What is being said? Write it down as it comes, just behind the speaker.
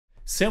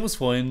Servus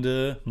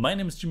Freunde, my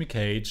name is Jimmy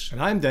Cage.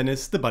 And I'm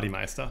Dennis, the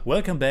Buddymeister.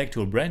 Welcome back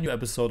to a brand new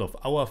episode of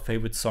our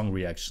favorite song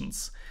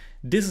reactions.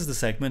 This is the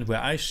segment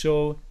where I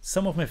show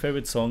some of my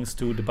favorite songs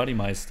to the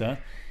Buddymeister.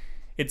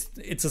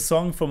 It's a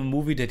song from a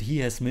movie that he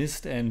has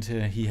missed, and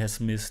he has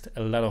missed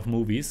a lot of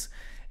movies.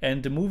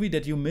 And the movie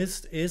that you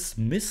missed is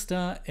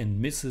Mr.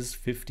 and Mrs.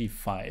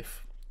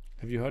 55.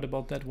 Have you heard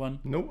about that one?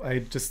 No,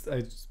 I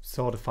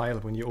saw the file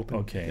when you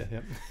opened it. Okay.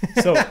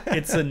 Yeah. So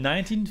it's a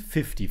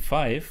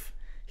 1955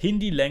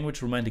 Hindi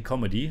language romantic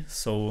comedy,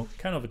 so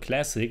kind of a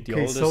classic, the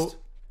oldest. So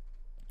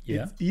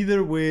yeah. It's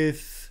either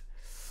with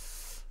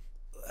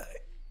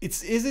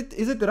is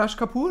it Raj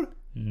Kapoor?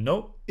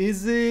 No.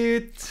 Is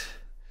it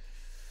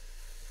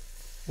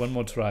one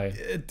more try?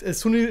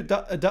 Sunil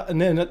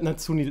not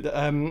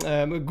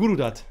Sunil Guru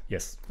Dutt.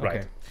 Yes, right.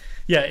 Okay.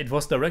 Yeah, it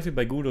was directed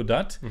by Guru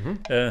Dutt,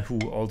 who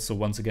also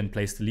once again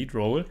plays the lead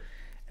role.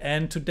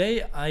 And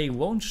today I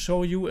won't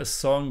show you a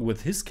song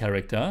with his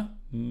character,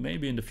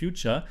 maybe in the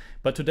future,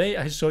 but today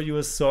I show you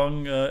a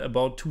song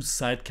about two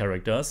side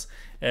characters,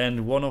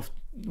 and one of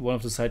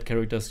the side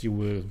characters you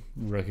will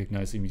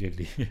recognize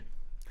immediately.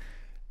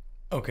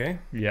 Okay.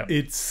 Yeah.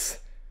 It's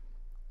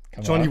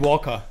Johnny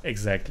Walker.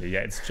 Exactly.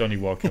 Yeah, it's Johnny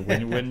Walker.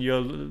 When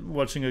you're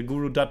watching a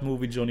Guru Dutt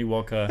movie, Johnny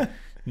Walker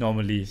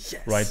normally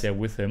right there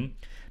with him.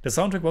 The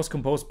soundtrack was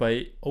composed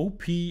by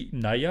O.P.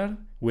 Nayar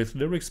with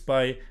lyrics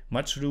by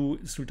Majru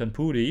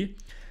Sultanpuri.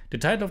 The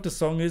title of the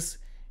song is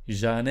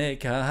Jane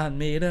Kahan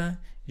Mera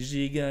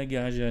Jigar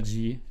Gaya,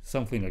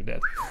 something like that.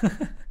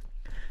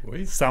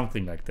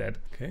 Something like that.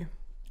 Okay.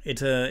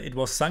 It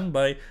was sung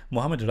by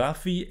Mohammed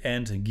Rafi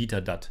and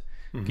Geeta Dutt.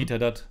 Geeta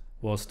Dutt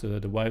was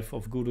the wife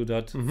of Guru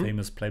Dutt,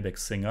 famous playback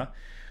singer.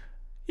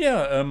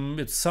 Yeah,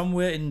 it's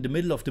somewhere in the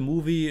middle of the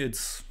movie.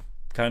 It's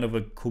kind of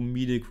a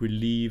comedic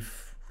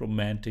relief,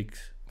 romantic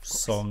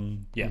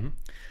song. Yeah.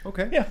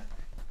 Okay. Yeah.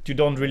 You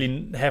don't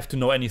really have to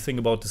know anything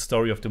about the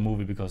story of the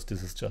movie because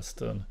this is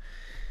just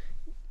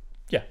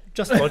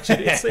just watch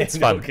it. It's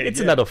fun. Okay, it's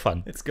a lot of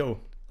fun. Let's go.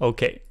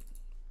 Okay.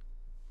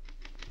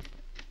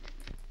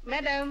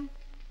 Madam,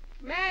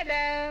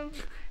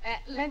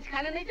 lunch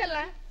खाना नहीं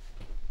चला?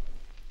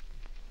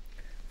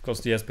 Of course,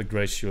 the aspect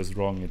ratio is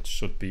wrong. It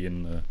should be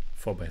in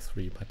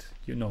 4:3, but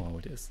you know how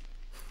it is.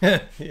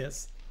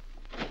 Yes.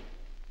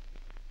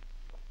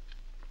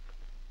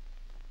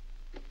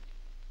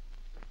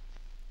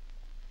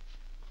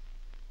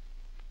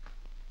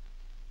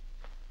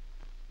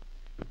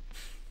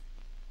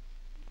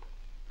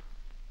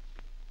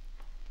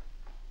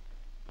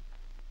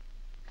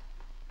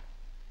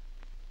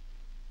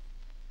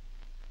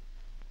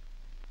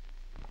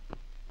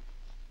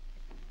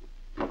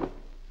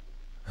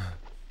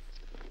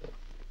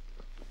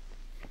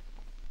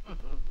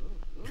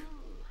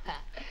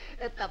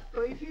 तब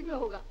तो इसी में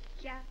होगा।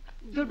 क्या?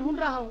 जो ढूंढ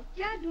रहा हूँ।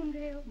 क्या ढूंढ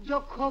रहे हो? जो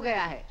खो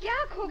गया है।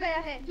 क्या खो गया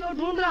है? जो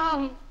ढूंढ रहा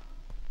हूँ।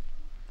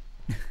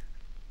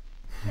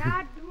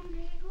 क्या ढूंढ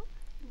रहे हो?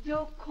 जो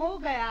खो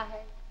गया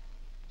है।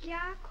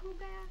 क्या खो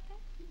गया है?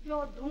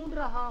 जो ढूंढ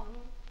रहा हूँ।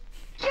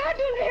 क्या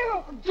ढूंढ रहे हो?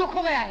 जो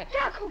खो गया है।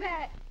 क्या खो गया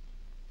है?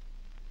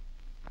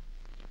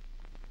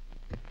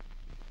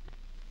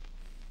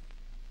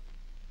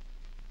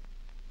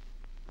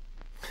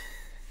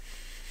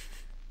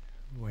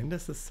 When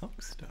does the song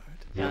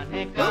start?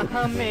 जाने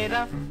कहाँ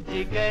मेरा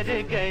जिगर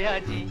गया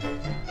जी,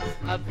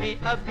 अभी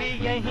अभी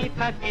यहीं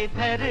था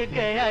किधर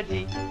गया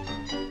जी,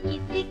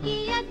 किसी की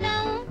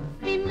अदाओं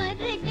पे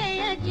मर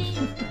गया जी,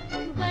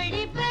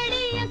 बड़ी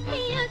बड़ी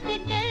अखियों से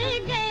डर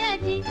गया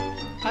जी।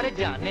 अरे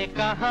जाने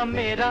कहाँ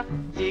मेरा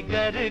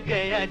जिगर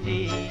गया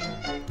जी,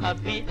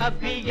 अभी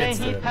अभी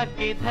यहीं था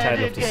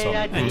किधर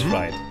गया जी,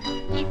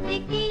 किसी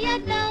की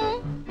अदाओं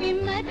पे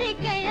मर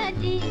गया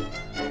जी,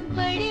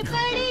 बड़ी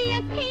बड़ी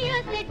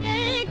अखियों से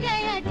डर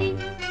गया जी।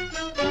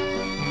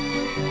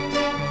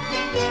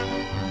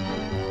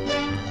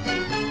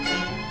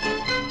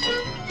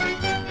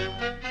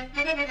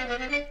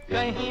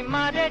 कहीं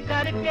मारे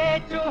डर के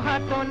चूहा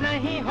तो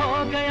नहीं हो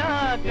गया,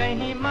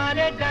 कहीं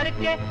मारे डर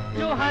के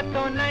चूहा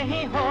तो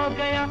नहीं हो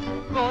गया,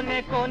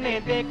 कोने कोने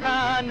देखा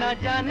न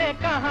जाने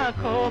कहाँ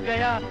खो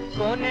गया,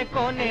 कोने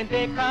कोने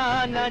देखा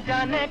न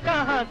जाने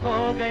कहाँ खो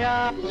गया।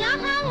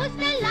 यहाँ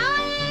उसे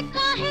लाए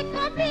काहे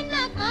को भी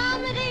ना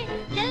काम रे,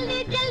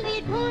 जल्दी जल्दी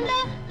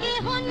ढूंढो के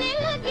होने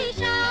लगी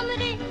शाम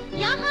रे।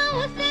 यहाँ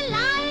उसे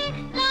लाए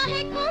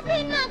काहे को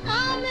भी ना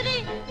काम रे,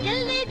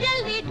 जल्दी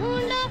जल्दी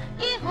ढूंढो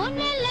के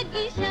होने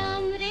लगी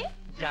शाम रे।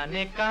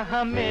 जाने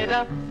कहाँ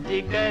मेरा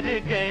जिगर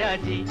गया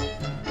जी,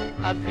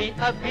 अभी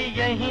अभी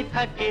यहीं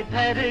था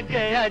किधर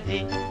गया जी,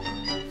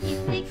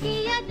 किसकी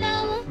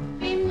अदाओं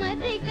पे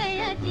मर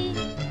गया जी,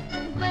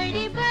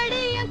 बड़ी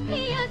बड़ी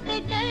अखियों से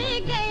डर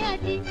गया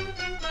जी।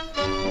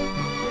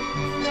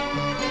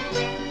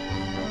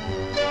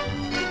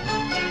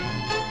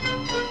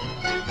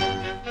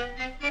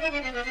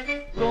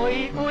 कोई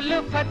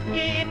उल्फत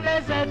की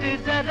नजर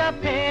जरा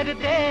फेर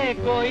दे,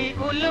 कोई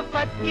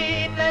उल्फत की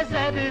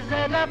नजर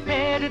जरा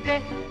फेर दे,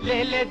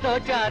 ले ले दो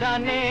चार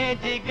आने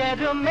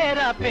जिगर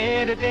मेरा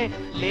फेर दे,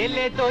 ले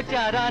ले दो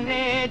चार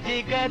आने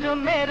जिगर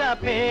मेरा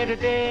फेर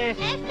दे।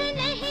 ऐसे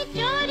नहीं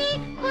जो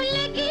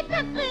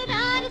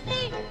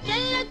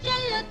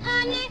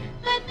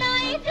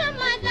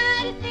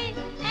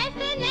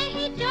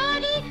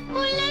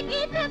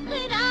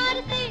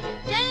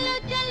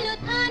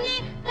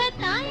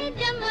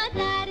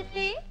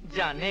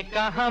जाने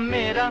कहाँ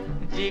मेरा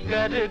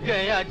जिगर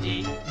गया जी,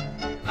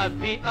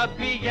 अभी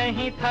अभी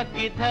यहीं था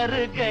किधर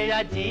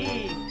गया जी।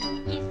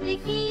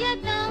 किसकी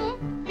अदाओं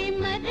पे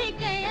मर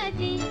गया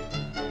जी,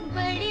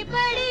 बड़ी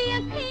बड़ी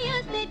अखियों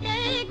से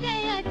डर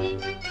गया जी।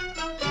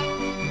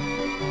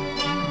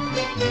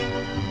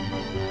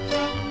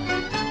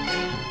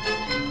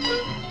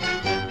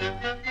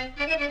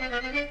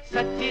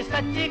 सच्ची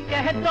सच्ची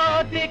कह दो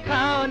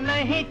दिखाओ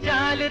नहीं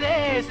चाल रे,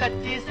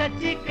 सच्ची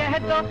सच्ची कह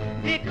दो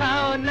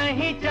दिखाओ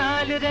नहीं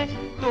चाल रे।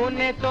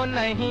 तूने तो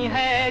नहीं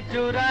है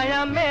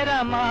चुराया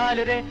मेरा माल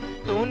रे,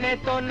 तूने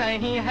तो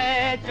नहीं है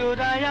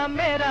चुराया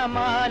मेरा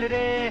माल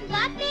रे।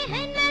 बातें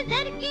हैं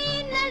नजर की,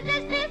 नजर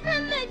से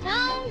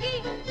समझाऊंगी,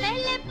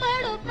 पहले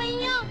पढ़ो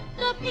पैया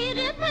तो फिर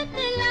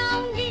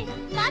बतलाऊंगी।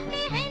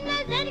 बातें हैं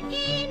नजर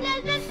की,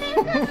 नजर से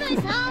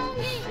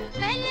समझाऊंगी,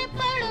 पहले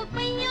पढ़ो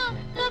पैया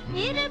तो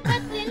फिर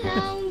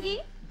बतलाऊंगी।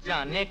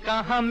 जाने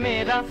कहाँ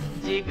मेरा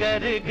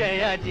जिगर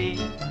गया जी,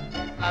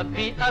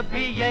 अभी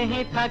अभी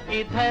यहीं था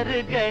किधर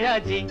गया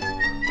जी।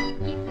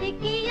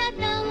 किसकी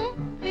अदाओं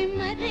पे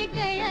मर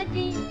गया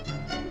जी,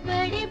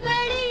 बड़ी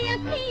बड़ी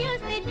अखियों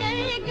से डर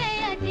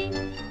गया जी।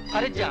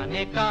 अरे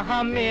जाने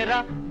कहाँ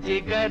मेरा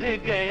जिगर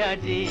गया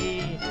जी,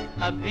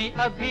 अभी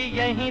अभी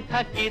यहीं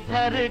था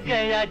किधर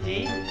गया जी।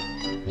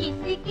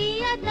 किसकी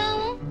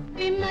अदाओं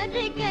पे मर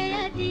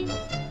गया जी,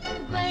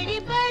 बड़ी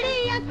बड़ी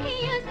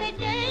अखियों से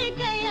डर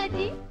गया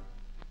जी।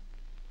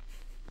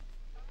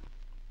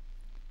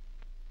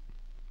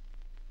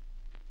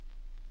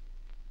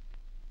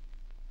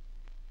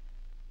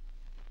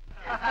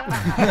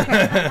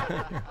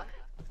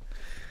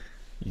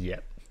 Yeah.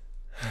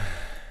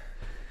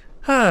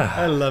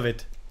 I love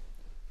it.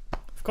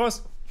 Of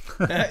course.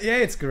 Yeah,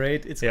 it's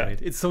great. It's Yeah.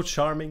 great. It's so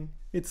charming.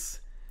 It's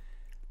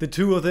the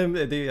two of them.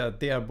 They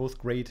are both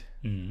great.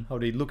 How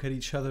they look at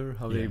each other.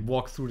 How they Yeah.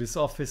 walk through this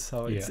office.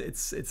 How Yeah.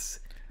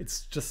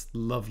 it's just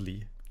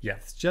lovely. Yeah.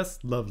 It's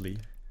just lovely.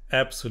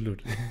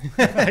 Absolutely.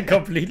 I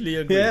completely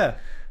agree. Yeah.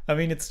 I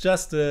mean, it's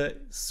just a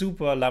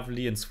super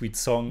lovely and sweet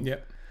song. Yeah.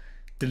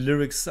 The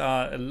lyrics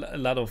are a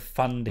lot of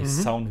fun. They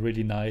sound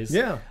really nice.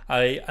 Yeah.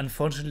 I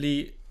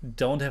unfortunately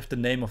don't have the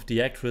name of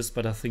the actress,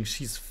 but I think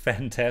she's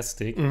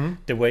fantastic.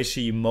 The way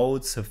she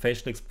emotes, her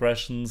facial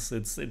expressions,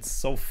 it's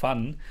so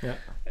fun. Yeah.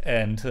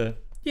 And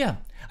yeah,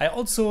 I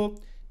also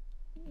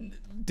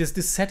this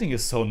setting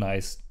is so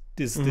nice.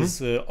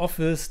 This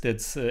office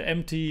that's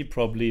empty.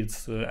 Probably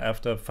it's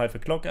after 5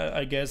 o'clock,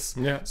 I guess.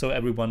 Yeah. So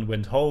everyone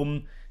went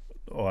home,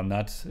 or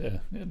not,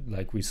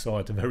 like we saw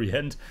at the very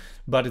end.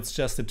 But it's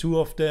just the two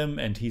of them,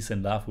 and he's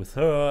in love with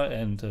her,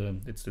 and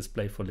it's this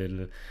playful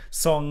little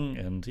song.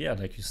 And yeah,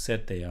 like you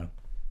said, they are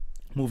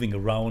moving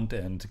around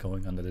and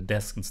going under the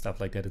desk and stuff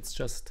like that. It's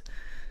just,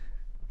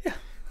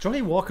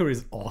 Johnny Walker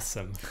is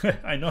awesome.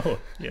 I know,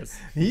 yes.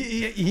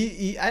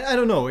 I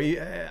don't know.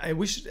 I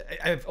wish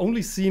I've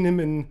only seen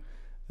him in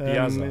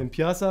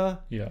Piazza,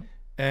 Yeah.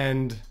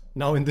 and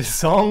now in this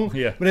song.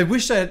 Yeah. But I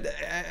wish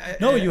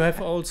No, you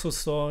have also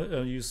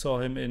you saw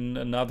him in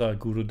another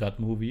Guru Dutt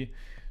movie,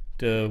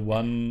 the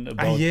one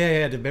about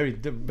yeah, the very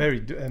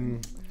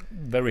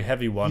very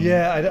heavy one.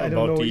 Yeah, I don't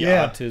about know, the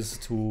yeah.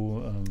 artist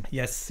who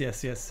yes.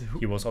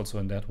 he was also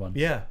in that one.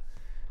 Yeah.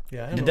 I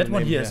don't And know that the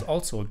one name, here yeah. is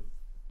also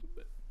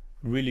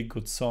really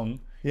good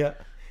song. Yeah.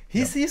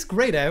 He's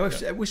great. I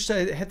wish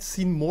I had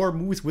seen more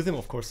movies with him.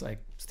 Of course, I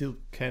still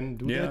can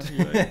do Yeah,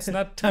 that. it's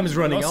not Time is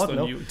running lost out on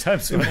now. you.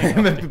 Time's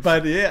running out.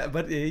 but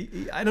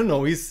I don't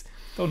know.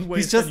 Don't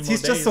waste any more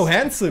He's just so days.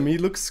 handsome. He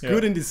looks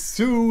good Yeah. in this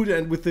suit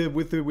and with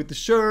the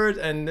shirt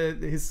and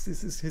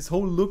his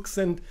whole looks,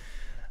 and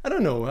I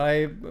don't know.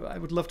 I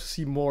would love to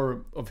see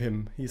more of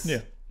him. He's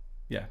Yeah.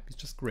 he's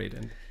just great.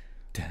 And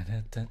Yeah.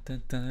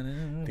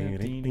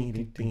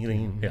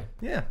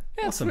 yeah,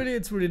 Yeah, awesome.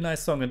 it's really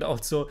nice song. And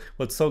also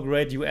what's so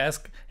great, you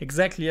ask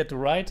exactly at the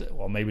right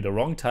or maybe the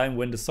wrong time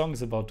when the song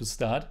is about to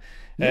start.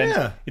 And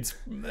Yeah. it's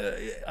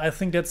I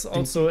think that's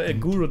also a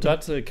Guru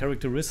Dutt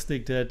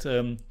characteristic, that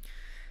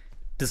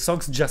the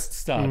songs just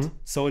start.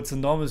 So it's a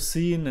normal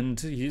scene and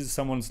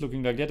someone's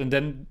looking like that, and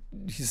then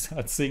he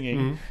starts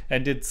singing,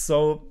 and it's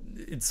so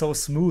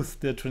smooth.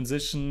 The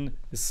transition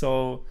is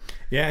so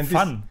and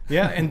fun.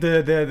 And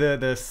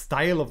the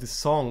style of the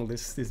song,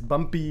 this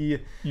bumpy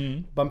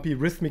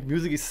rhythmic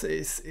music it's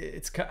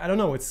I don't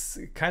know, it's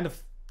kind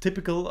of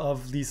typical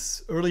of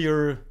these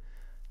earlier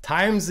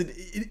times.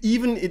 It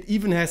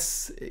even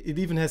has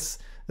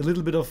a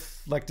little bit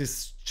of like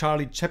this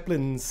Charlie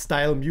Chaplin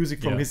style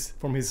music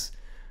from his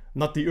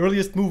not the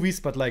earliest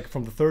movies, but like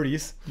from the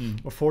 30s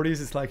or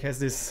 40s. It's like has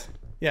this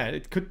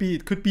it could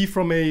be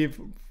from an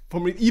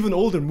even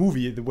older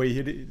movie, the way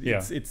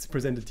it's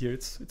presented here.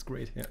 It's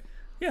great.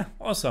 Yeah,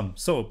 awesome.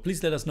 So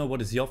please let us know,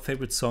 what is your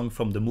favorite song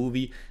from the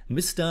movie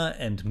Mr.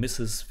 and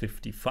Mrs.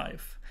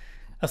 55.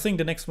 I think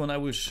the next one I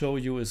will show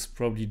you is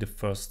probably the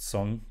first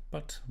song,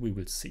 but we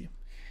will see.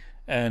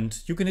 And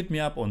you can hit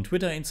me up on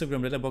Twitter,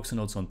 Instagram, Letterboxd, and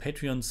also on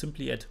Patreon,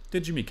 simply at the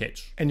Jimmy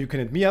Cage. And you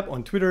can hit me up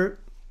on Twitter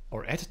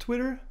or at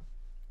Twitter.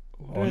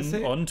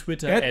 On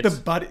Twitter at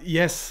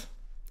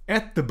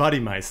the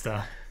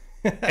Bodymeister.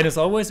 And as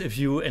always, if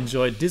you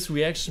enjoyed this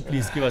reaction,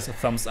 please give us a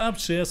thumbs up,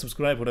 share,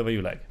 subscribe, whatever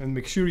you like. And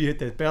make sure you hit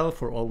that bell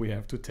for all we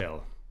have to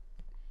tell.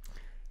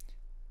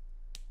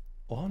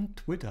 On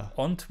Twitter.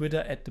 On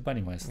Twitter at the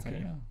Buddymeister.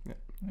 Okay.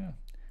 Yeah.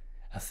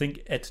 I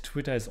think at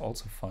Twitter is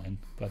also fine,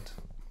 but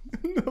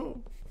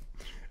No.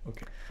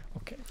 Okay.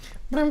 okay.